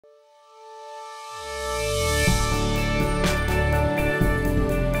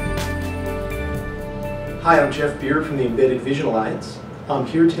Hi, I'm Jeff Bier from the Embedded Vision Alliance. I'm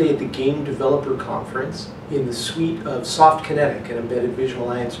here today at the Game Developer Conference in the suite of SoftKinetic, an Embedded Vision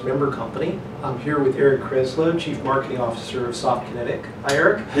Alliance member company. I'm here with Krzeslo, Chief Marketing Officer of SoftKinetic. Hi,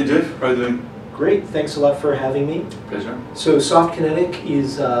 Eric. Hey, Jeff. How are you doing? Great. Thanks a lot for having me. Pleasure. So SoftKinetic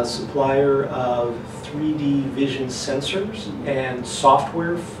is a supplier of 3D vision sensors and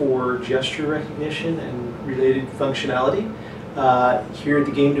software for gesture recognition and related functionality. Here at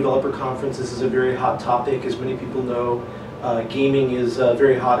the Game Developer Conference, this is a very hot topic. As many people know, gaming is a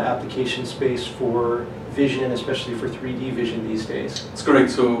very hot application space for vision, especially for 3D vision these days. That's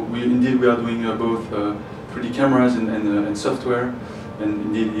correct. So we are doing both 3D cameras and software, and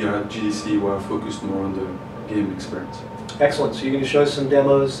indeed here at GDC we are focused more on the game experience. Excellent. So you're going to show us some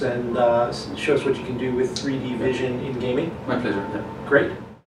demos and show us what you can do with 3D vision in gaming? My pleasure. Yeah. Great.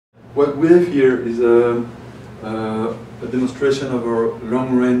 What we have here is a demonstration of our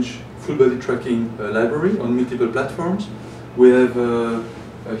long-range full-body tracking library on multiple platforms. We have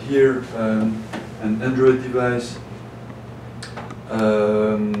here an Android device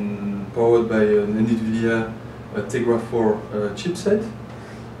powered by an NVIDIA Tegra 4 chipset.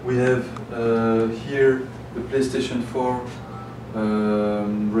 We have here the PlayStation 4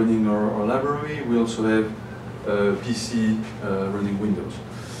 running our library. We also have PC running Windows.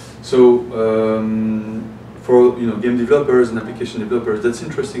 So for game developers and application developers, that's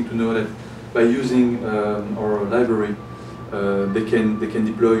interesting to know that by using our library, they can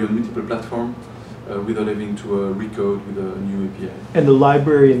deploy on multiple platforms without having to recode with a new API. And the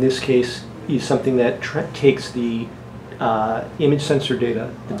library in this case is something that takes the image sensor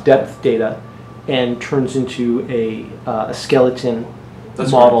data, the depth data, and turns into a skeleton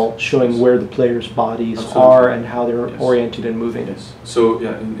model showing where the players' bodies are and how they're oriented and moving. Yes. So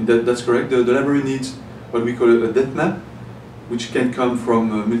yeah, that's correct. The library needs what we call a depth map, which can come from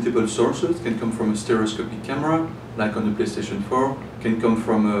multiple sources. It can come from a stereoscopic camera, like on the PlayStation 4. Can come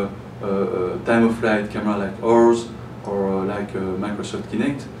from a time-of-flight camera like ours, or like Microsoft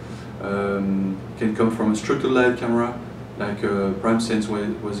Kinect. Can come from a structured light camera, like PrimeSense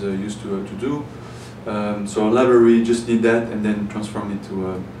was used to do. So our library just need that and then transform it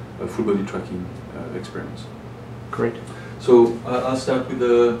to a full-body tracking experience. Great. So I'll start with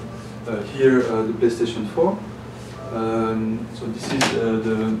here the PlayStation 4. So this is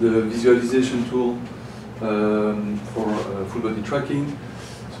the visualization tool for full-body tracking.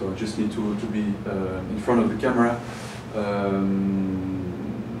 So I just need to be in front of the camera.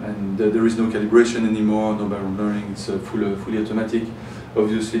 And there is no calibration anymore, no background blurring, it's fully automatic.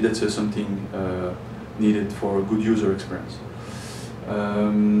 Obviously that's something needed for a good user experience.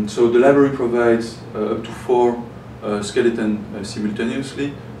 So the library provides up to 4 skeletons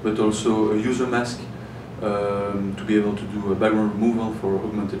simultaneously, but also a user mask to be able to do a background removal for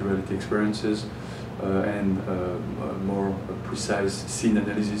augmented reality experiences and more precise scene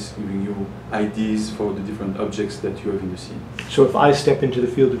analysis, giving you ideas for the different objects that you have in the scene. So if I step into the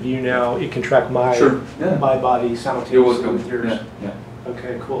field of view now, it can track my my body simultaneously with yours. Yeah.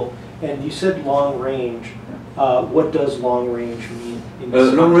 Okay, cool. And you said long range. What does long range mean? In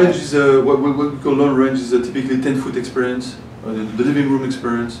this long range is what we call long range is a typically 10-foot experience, the living room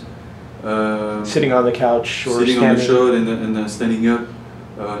experience. Sitting on the couch or sitting standing on the couch and standing up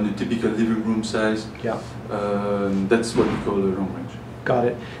in a typical living room size. Yeah. That's what we call a long range. Got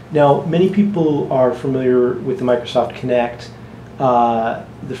it. Now, many people are familiar with the Microsoft Kinect,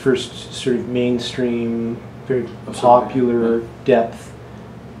 the first sort of mainstream, very popular depth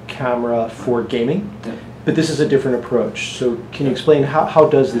camera for gaming. Yeah. But this is a different approach. So can you explain how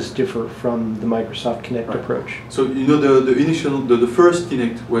does this differ from the Microsoft Kinect approach? So the first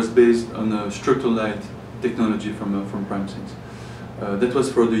Kinect was based on a structural light technology from PrimeSense. That was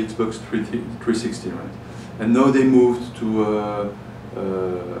for the Xbox 360, right? And now they moved to a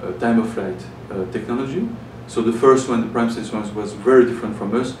time-of-flight technology. So the first one, the PrimeSense one, was very different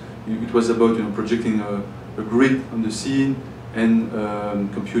from us. It was about projecting a grid on the scene and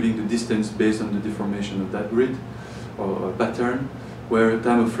computing the distance based on the deformation of that grid or pattern, where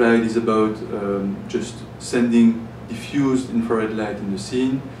time-of-flight is about just sending diffused infrared light in the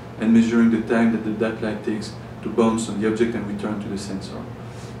scene and measuring the time that that light takes to bounce on the object and return to the sensor.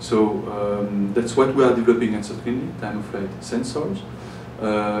 So that's what we are developing at SoftKinetic, time-of-flight sensors,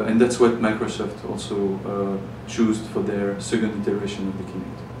 and that's what Microsoft also chose for their second iteration of the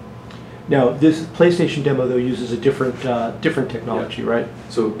Kinect. Now, this PlayStation demo though uses a different technology, right?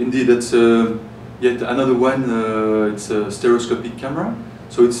 So indeed, that's yet another one. It's a stereoscopic camera.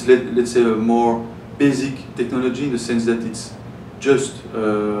 So it's let's say a more basic technology in the sense that it's just 2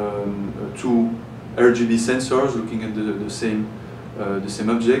 RGB sensors looking at the same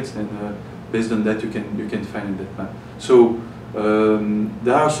objects, and based on that you can find that map. So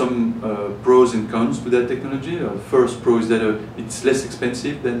there are some pros and cons to that technology. First pro is that it's less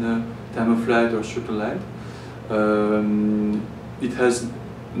expensive than time of flight or structural light. It has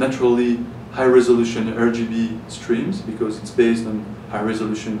naturally high resolution RGB streams because it's based on high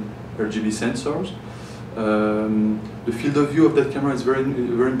resolution RGB sensors. The field of view of that camera is very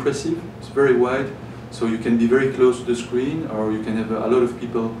impressive. It's very wide, so you can be very close to the screen, or you can have a lot of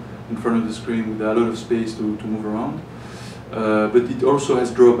people in front of the screen with a lot of space to move around. But it also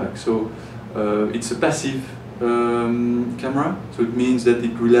has drawbacks. So it's a passive camera, so it means that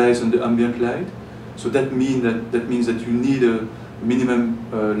it relies on the ambient light. So that means that you need a minimum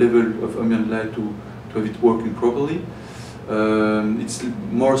level of ambient light to have it working properly. It's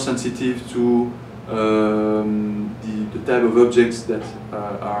more sensitive to the type of objects that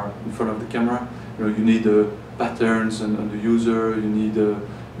are in front of the camera. You need patterns on the user. You need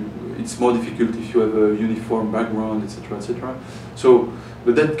it's more difficult if you have a uniform background, etc., etc. So,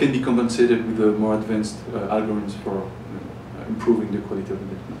 but that can be compensated with more advanced algorithms for improving the quality of the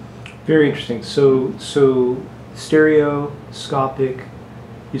data. Very interesting. So stereoscopic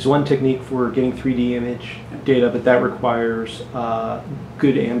is one technique for getting 3D image data, but that requires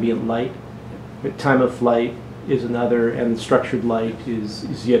good ambient light. But time of flight is another, and structured light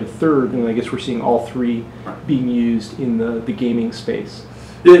is yet a third. And I guess we're seeing all three being used in the gaming space.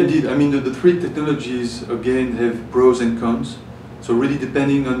 Yeah, indeed. I mean, the three technologies again have pros and cons. So really,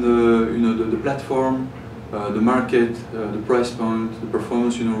 depending on the platform, the market, the price point, the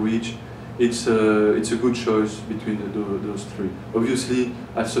performance reach, it's a good choice between those three. Obviously,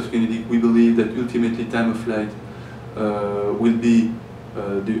 at SoftKinetic, we believe that ultimately time of flight will be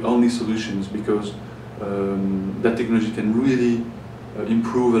the only solutions, because that technology can really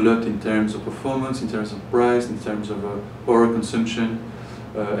improve a lot in terms of performance, in terms of price, in terms of power consumption,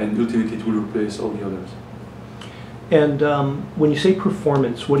 and ultimately it will replace all the others. And when you say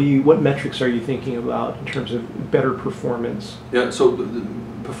performance, what metrics are you thinking about in terms of better performance? Yeah, so the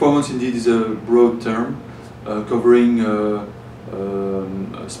performance indeed is a broad term covering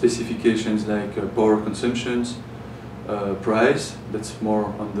specifications like power consumptions, price, that's more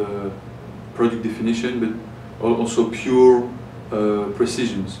on the product definition, but also pure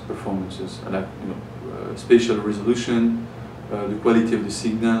precisions performances, like spatial resolution, the quality of the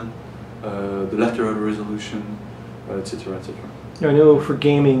signal, the lateral resolution, etc., etc. I know for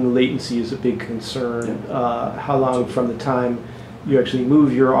gaming, latency is a big concern. Yeah. How long from the time you actually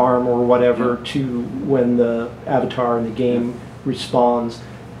move your arm or whatever to when the avatar in the game responds?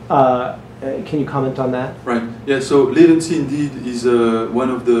 Can you comment on that? Right. Yeah. So latency indeed is one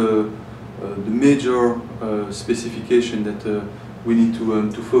of the major specification that we need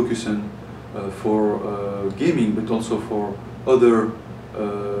to focus on for gaming, but also for other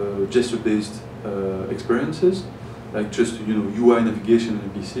gesture-based experiences, like just UI navigation on a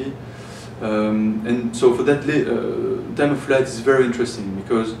PC. And so for that, time of flight is very interesting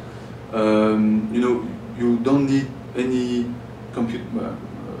because you don't need any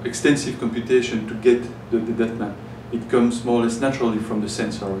extensive computation to get the depth map. It comes more or less naturally from the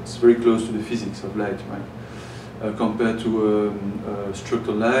sensor. It's very close to the physics of light, right? Compared to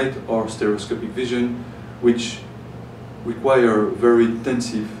structural light or stereoscopic vision, which require very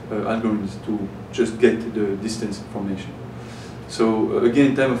intensive algorithms to just get the distance information. So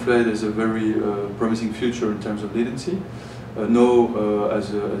again, time of flight has a very promising future in terms of latency. As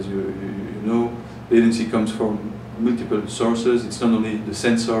you know, latency comes from multiple sources. It's not only the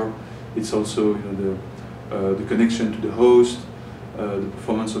sensor, it's also the connection to the host, the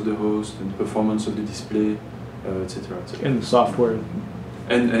performance of the host, and the performance of the display, etc. And the software.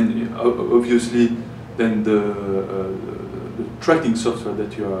 And obviously, then the tracking software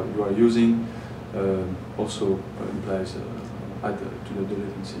that you are using also implies add to the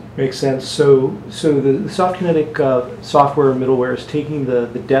latency. Makes sense. So the SoftKinetic software and middleware is taking the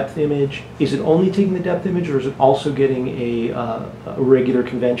depth image. Is it only taking the depth image, or is it also getting a regular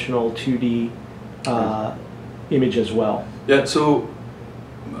conventional 2D image as well? Yeah. So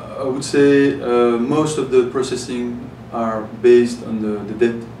I would say most of the processing are based on the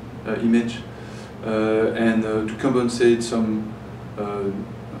depth image, and to compensate some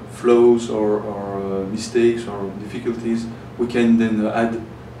flaws or mistakes or difficulties, we can then add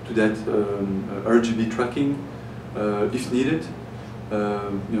to that RGB tracking if needed.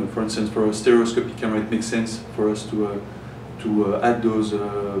 For instance, for a stereoscopic camera, it makes sense for us to add those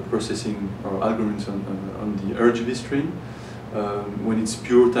processing or algorithms on the RGB stream. When it's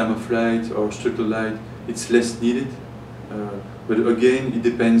pure time of flight or structural light, it's less needed. But again, it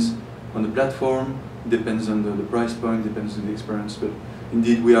depends on the platform, it depends on the price point, depends on the experience. But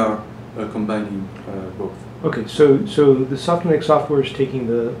indeed, we are combining both. Okay, so the SoftKinetic software is taking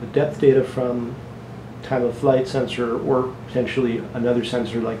the depth data from time of flight sensor or potentially another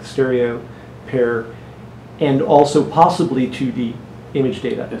sensor like the stereo pair, and also possibly 2D image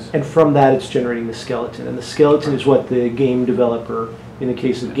data. Yes. And from that it's generating the skeleton. And the skeleton is what the game developer, in the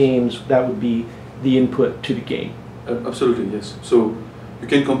case of yes. games, that would be the input to the game. Absolutely, yes. So you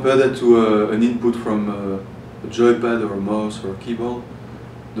can compare that to an input from a joypad or a mouse or a keyboard.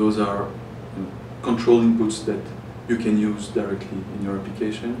 Those are control inputs that you can use directly in your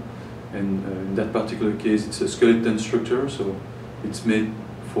application. And in that particular case, it's a skeleton structure, so it's made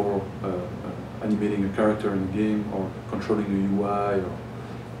for animating a character in a game or controlling the UI.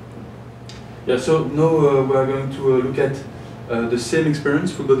 Yeah, so now we are going to look at the same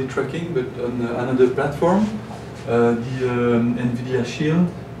experience, full body tracking, but on another platform, the NVIDIA Shield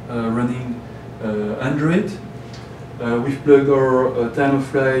running Android. We've plugged our time of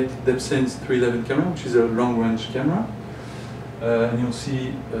flight depth sense 311 camera, which is a long range camera. And you'll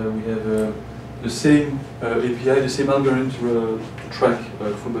see we have the same API, the same algorithm to track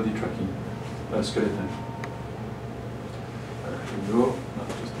full body tracking skeleton. Here we go. No,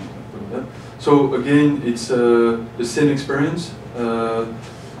 just don't that. So again, it's the same experience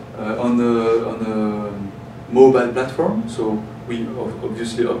on the mobile platform. So we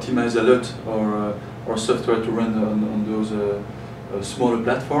obviously optimize a lot our software to run on those smaller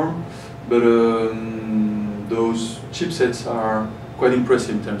platform, but those chipsets are quite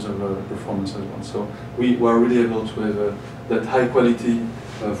impressive in terms of performance as well. So we are really able to have that high quality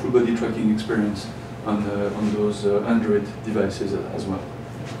full body tracking experience on those Android devices as well.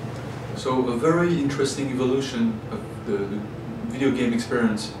 So a very interesting evolution of the video game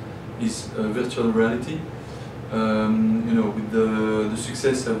experience is virtual reality. You know, with the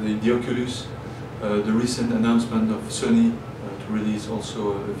success of the Oculus, the recent announcement of Sony to release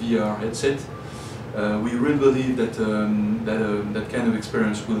also a VR headset, we really believe that that kind of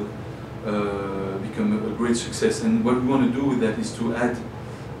experience will become a great success. And what we want to do with that is to add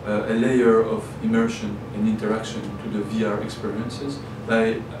a layer of immersion and interaction to the VR experiences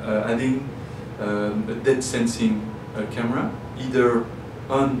by adding a depth sensing camera, either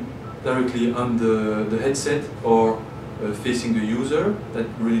directly on the headset or facing the user. That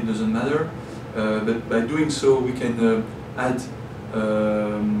really doesn't matter. But by doing so, we can add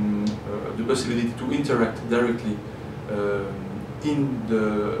the possibility to interact directly in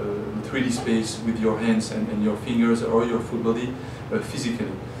the 3D space with your hands and your fingers or your full body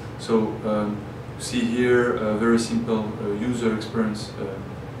physically. So see here a very simple user experience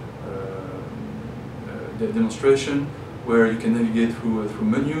demonstration where you can navigate through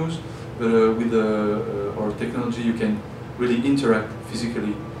menus, but with our technology you can really interact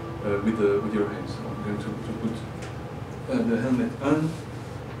physically with your hands. So I'm going to put the helmet on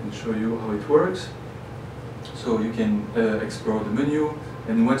and show you how it works. So you can explore the menu,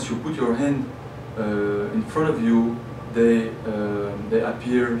 and once you put your hand in front of you, they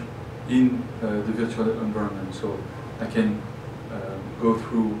appear in the virtual environment. So I can go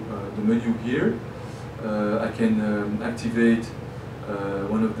through the menu here. I can activate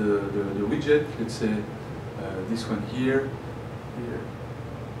one of the widgets. Let's say this one here.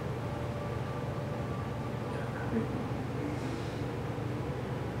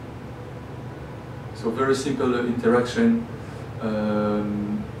 So very simple interaction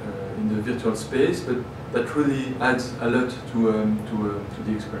in the virtual space, but that really adds a lot to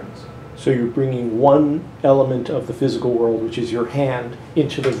the experience. So you're bringing one element of the physical world, which is your hand,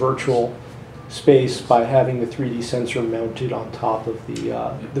 into the virtual space by having the 3D sensor mounted on top of the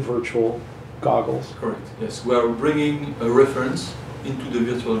virtual goggles. Correct. Yes, we are bringing a reference into the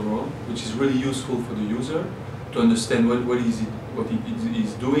virtual world, which is really useful for the user to understand what it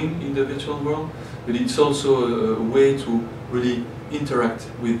is doing in the virtual world. But it's also a way to really interact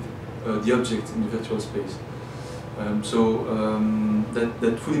with the objects in the virtual space.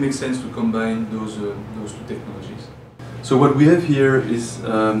 That fully makes sense to combine those two technologies. So what we have here is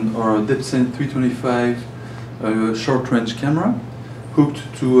our DepthSense 325 short-range camera hooked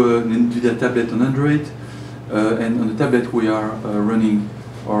to an NVIDIA tablet on Android, and on the tablet we are running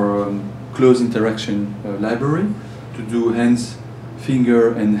our close interaction library to do hands,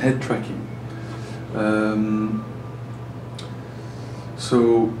 finger and head tracking.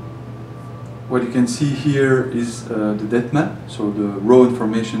 So what you can see here is the depth map, so the raw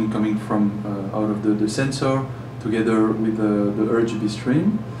information coming from out of the sensor together with the RGB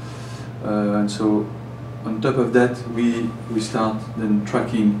stream. And so on top of that we start then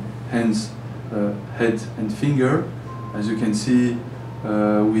tracking hands, head and finger. As you can see,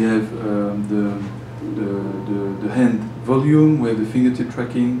 we have the hand volume, we have the fingertip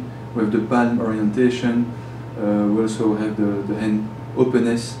tracking, We have the palm orientation. We also have the hand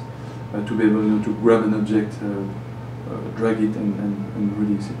openness to be able to grab an object, drag it, and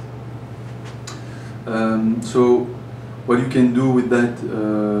release it. So what you can do with that,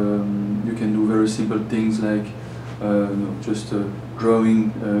 you can do very simple things like just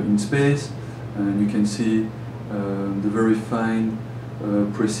drawing in space, and you can see the very fine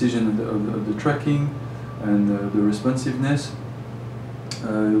precision of the tracking and the responsiveness.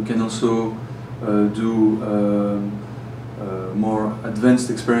 You can also do more advanced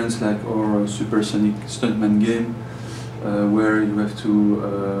experience like our supersonic stuntman game, where you have to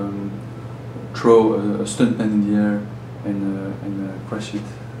throw a stuntman in the air and crash it.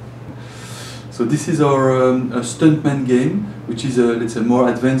 So this is our stuntman game, which is let's say more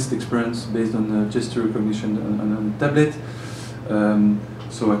advanced experience based on gesture recognition on a tablet.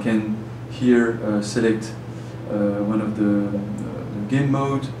 So I can here select one of the game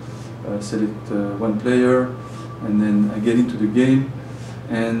mode, select one player, and then I get into the game,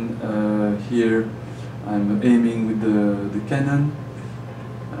 and here I'm aiming with the cannon,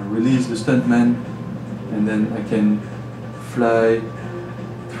 I release the stuntman, and then I can fly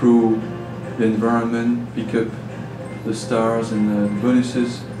through the environment, pick up the stars and the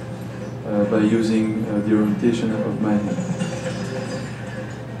bonuses by using the orientation of my hand.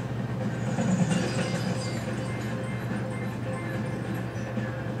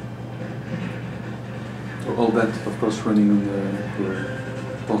 All that, of course, running on the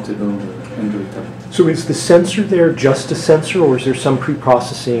portable Android tablet. So is the sensor there just a sensor, or is there some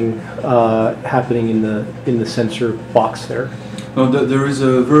pre-processing happening in the sensor box there? No, there is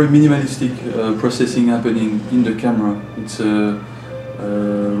a very minimalistic processing happening in the camera. It's a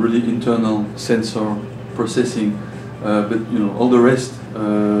really internal sensor processing, but all the rest,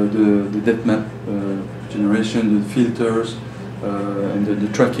 the depth map generation, the filters, and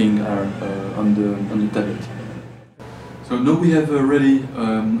the tracking are on the tablet. So now we have already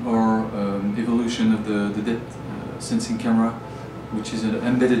our evolution of the depth sensing camera, which is an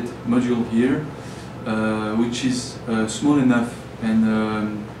embedded module here, which is small enough and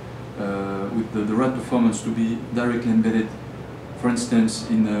with the right performance to be directly embedded, for instance,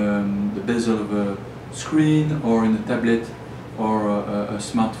 in the bezel of a screen or in a tablet or a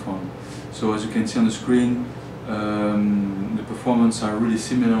smartphone. So as you can see on the screen, the performance are really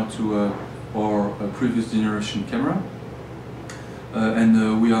similar to our previous generation camera,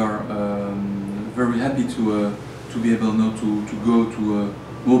 and we are very happy to be able now to go to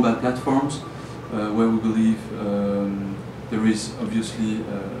mobile platforms where we believe there is obviously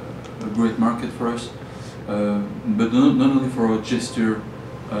a great market for us, but not only for our gesture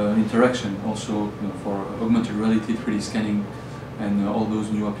interaction, also for augmented reality, 3D scanning, and all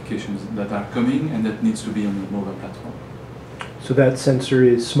those new applications that are coming and that needs to be on the mobile platform. So that sensor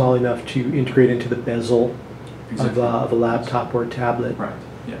is small enough to integrate into the bezel Exactly. of a laptop or a tablet. Right,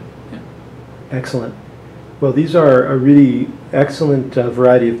 yeah. Excellent. Well, these are a really excellent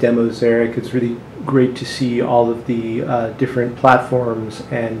variety of demos, Eric. It's really great to see all of the different platforms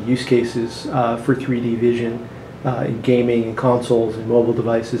and use cases for 3D vision in gaming and consoles and mobile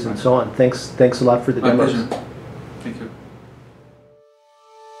devices and so on. Thanks a lot for the My demos. pleasure.